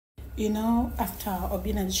You know, after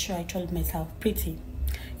Obina's show, I told myself, Prity,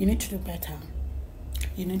 you need to do better.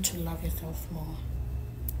 You need to love yourself more.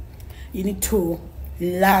 You need to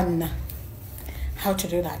learn how to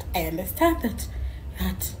do that. I understand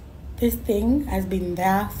that this thing has been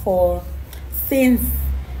there since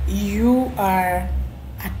you are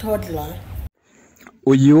a toddler.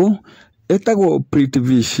 Uyu etagwo Prity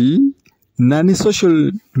Vishy na ni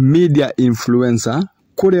social media influencer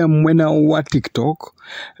kuria mwena wa TikTok,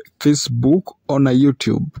 Facebook ona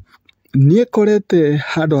YouTube. Niekorete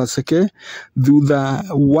hado haseke thutha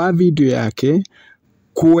wa video yake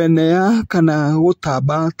kuenea kana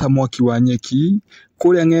gutamba ta mwaki wa nyeki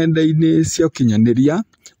kuria ng'enda-ini cia ukinyaniria.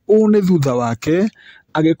 Une thutha wake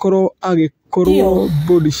agikorwo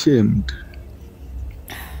body shamed.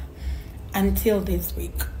 Until this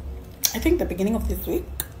week, I think the beginning of this week,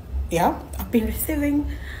 yeah, I've been receiving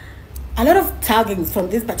a lot of taggings from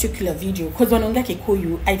this particular video because wanaongea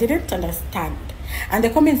Kikuyu, I didn't understand, and the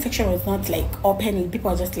comment section was not like open.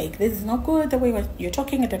 People are just like, this is not good, the way you're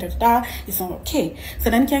talking, it's not okay. So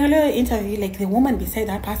then Kiengei interview, like the woman beside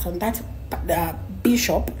that person, that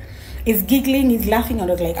bishop, is giggling, is laughing,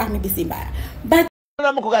 and I was like, maybe Simba, but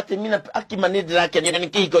mina akimanidra Kenya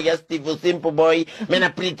nikiko ya Steve Simple Boy mena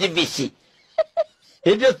Prity Vishy.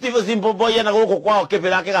 Hiyo Steve Simple Boy yana goko kwao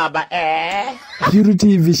kebera kigamba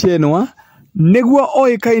Prity Vishy no niguo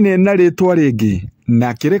oikaine na ritwa ringi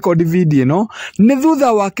na kirecord video no ni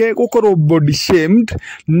thutha wake gukorwo body shamed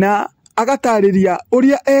na agatariria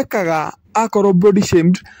uria ekaga akorwo body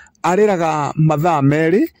shamed ariraga mathaa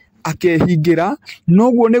meri akehingira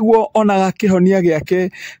noguo niguo onaga kihonia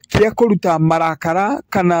giake kia kuruta marakara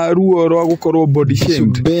kana ruo rwa gukorwo body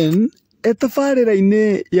shamed. Ben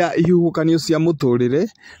etabarira-ini ya ihuhukanio cia muturire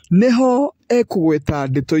niho ekugweta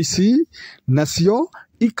ndeto ici nacio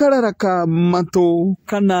ikararaka matu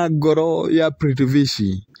kana ngoro ya Prity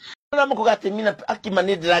Vishy. mina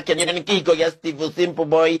akimanidra Kenya nikiko ya Steve Simple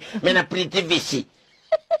Boy mena Prity Vishy.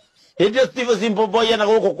 Hiyo Steve Simple Boy yana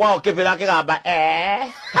goko kwao kebera kigamba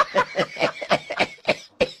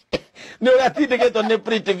no gatinde geto ne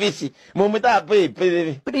Prity Vishy mumita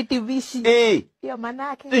Prity Vishy yo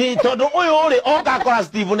manake todo uyu uri oka kwa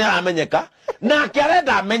Steve ni aramenyeka na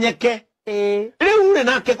kiarenda amenyeke riu uri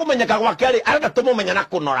nake kumenyeka gwake ari arenda tumumenya na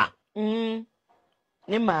kunora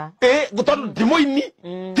nima gutondo timoini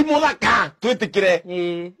timothaka twitikire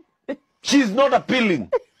she's not appealing.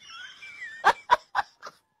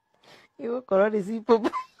 you korori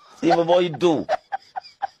Simple Boy do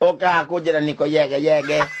oka kujera niko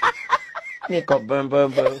yege niko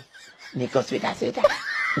bum niko sweeta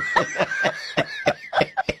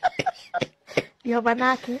yo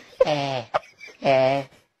manake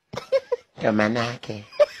yo manake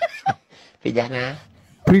vijana.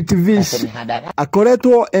 Prity Vishy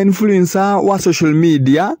akoretwo influencer wa social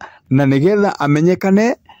media na nigetha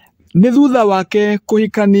amenyekane ni thutha wake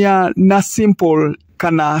kuhikania na Simple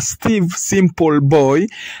kana Steve Simple Boy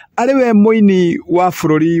ariwe muini wa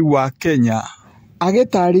bururi wa Kenya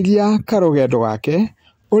agitariria karugendo gake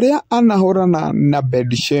uria anahurana na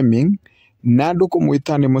bed shaming na andu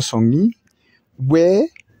kumwita ni mucongi.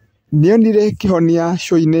 We nionire kihonia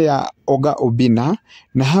show-ini ya Oga Obina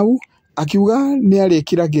na hau akiuga ni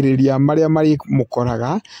arikiragiriria maria mari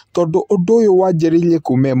mukoraga tondu undu uyu wanjiririe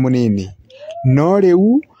kume munini no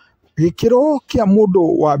riu gikiro kia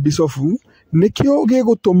mundu wa bisofu nikio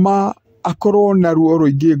gigutuma akorwo na ruo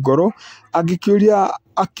ruingi ngoro akiuria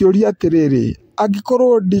atiriri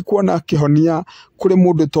agikorwo ndikuona kihonia kuri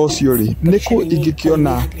mundu tocio ri niku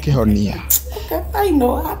ingikiona kihonia. I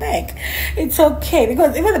know, I beg. It's okay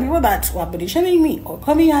because even the people that were body shaming me or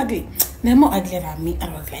calling me ugly, they're more ugly than me.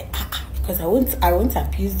 And I was like, because I won't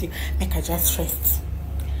abuse you. Make I just rest.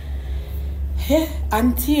 Yeah,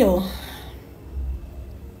 until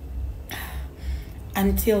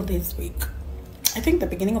this week, I think the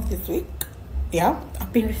beginning of this week, yeah,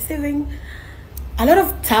 I've been receiving a lot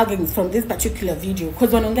of taggings from this particular video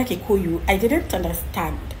because wanaongea Kikuyu, I didn't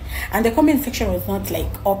understand, and the comment section was not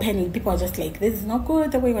like open. People are just like, this is not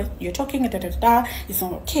good, the way you're talking, it's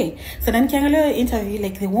not okay. So then Kiengei interview,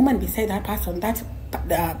 like the woman beside that person, that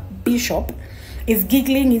bishop, is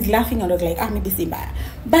giggling, is laughing, and I was like, maybe Simba,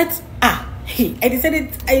 but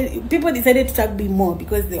people decided to tag me more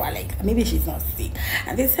because they were like, maybe she's not sick,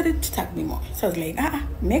 and they decided to tag me more. So I was like,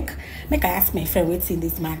 make I ask my friend, what's in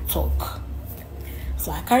this man talk.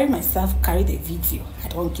 So I carry the video. I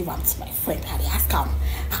don't give up to my friend. I ask him,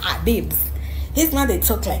 babes, this man they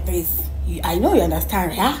talk like this. I know you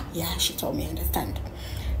understand, yeah? Yeah, she told me I understand.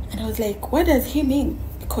 And I was like, what does he mean?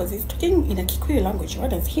 Because he's talking in a Kikuyu language. What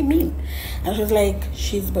does he mean? And she was like,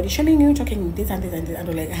 she's body shaming you, talking this and this and this. And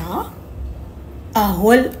I was like, a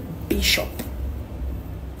whole bishop.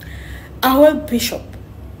 A whole bishop.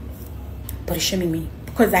 But he's shaming me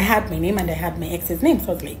because I had my name and I had my ex's name.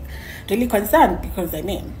 So I was like really concerned because I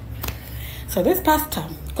mean. So this pastor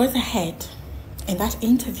goes ahead in that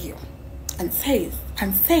interview and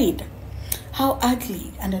said how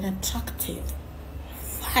ugly and unattractive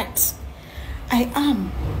fat I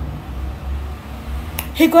am.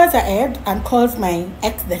 He goes ahead and calls my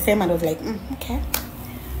ex the same, and I was like, okay.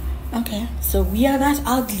 So we are that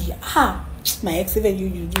ugly. My ex, even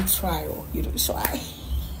you try, or you don't try.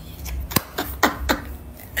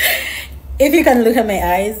 If you can look at my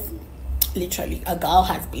eyes, literally, a girl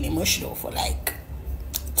has been emotional for like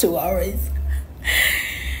 2 hours.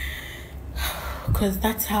 Because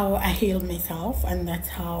that's how I heal myself, and that's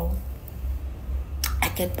how I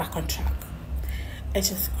get back on track. I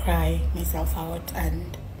just cry myself out,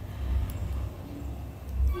 and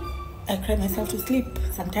I cry myself to sleep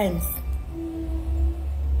sometimes.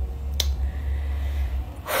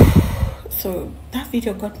 So that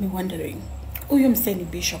video got me wondering, huyu mseni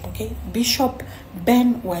Bishop, okay? Bishop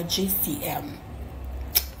Ben wa GCM.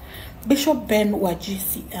 Bishop Ben wa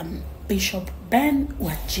GCM. Bishop Ben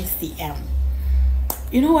wa GCM.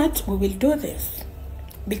 You know what? We will do this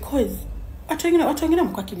because and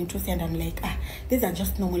I'm like, these are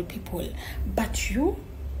just normal people. But you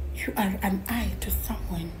are an eye to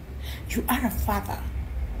someone. You are a father.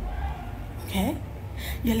 Okay?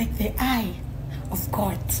 You're like the eye of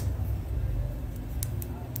God.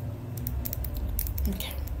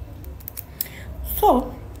 Okay.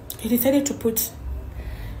 So he decided to put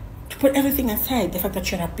everything aside. The fact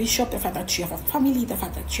that you're a bishop, the fact that you have a family, the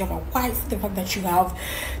fact that you have a wife, the fact that you have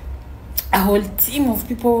a whole team of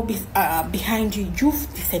people behind you. You've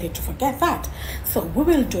decided to forget that. So we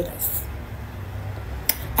will do this.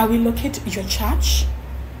 I will locate your church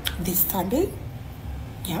this Sunday.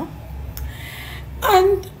 Yeah.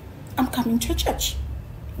 And I'm coming to your church.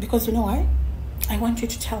 Because you know why? I want you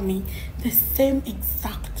to tell me the same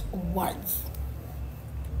exact words.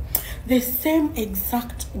 The same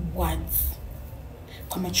exact words.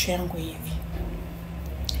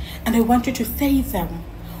 And I want you to say them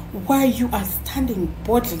while you are standing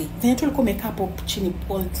boldly. I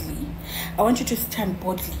want you to stand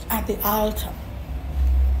boldly at the altar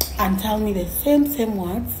and tell me the same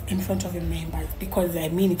words in front of your members. Because I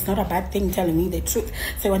mean, it's not a bad thing telling me the truth.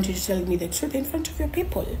 So I want you to tell me the truth in front of your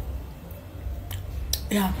people.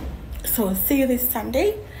 Yeah. So see you this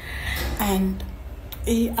Sunday. And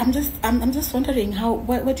I'm just wondering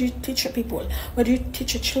what do you teach your people? What do you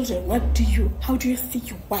teach your children? How do you see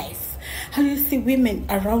your wife? How do you see women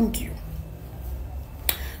around you?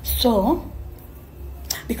 So,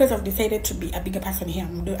 because I've decided to be a bigger person here,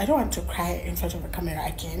 I don't want to cry in front of a camera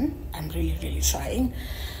again. I'm really, really trying.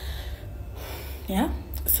 Yeah.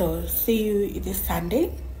 So see you this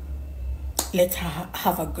Sunday. Let's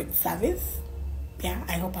have a good service. Yeah.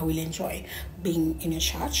 I hope I will enjoy being in your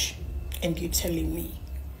church and you telling me.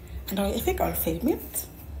 And I think I'll film it.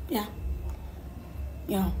 Yeah.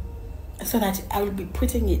 Yeah. So that I will be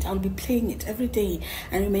I'll be playing it every day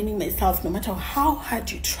and reminding myself, no matter how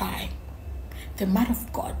hard you try, the man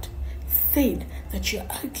of God said that you're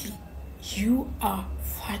ugly, you are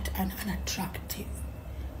fat and unattractive.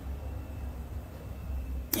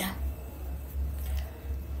 Yeah.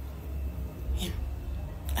 Yeah.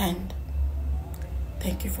 And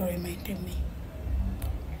thank you for reminding me.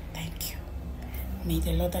 Thank you. May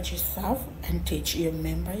the Lord that you serve and teach your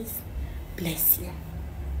members bless you.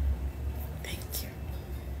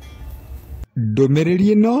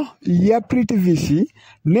 Ndũmĩrĩri ĩno ya Prity Vishy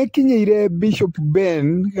nĩkinyĩire Bishop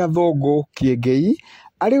Ben Gathongo Kiengei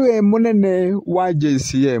ariwe munene wa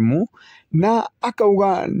JCM na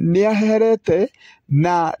akauga nĩaherete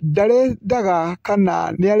na ndarendaga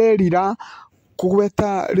kana nĩarerira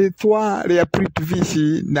kũgweta rĩtwa rĩa Prity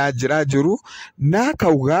Vishy na njĩra njũru, na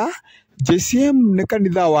akauga JCM nĩ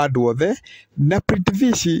kanitha wa andũ othe na Prity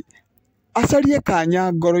Vishy acarie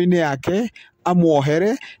kanya ngoro-inĩ yake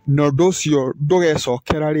amuohere na ũndũ ũcio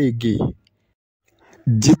ndũgecokera rĩngĩ.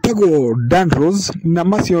 Njĩtagwo Danrose na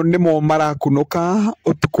macio nĩmo marakunũka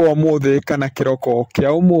ũtukũ wa ũmũthĩ kana kĩroko kĩa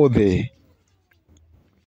ũmũthĩ.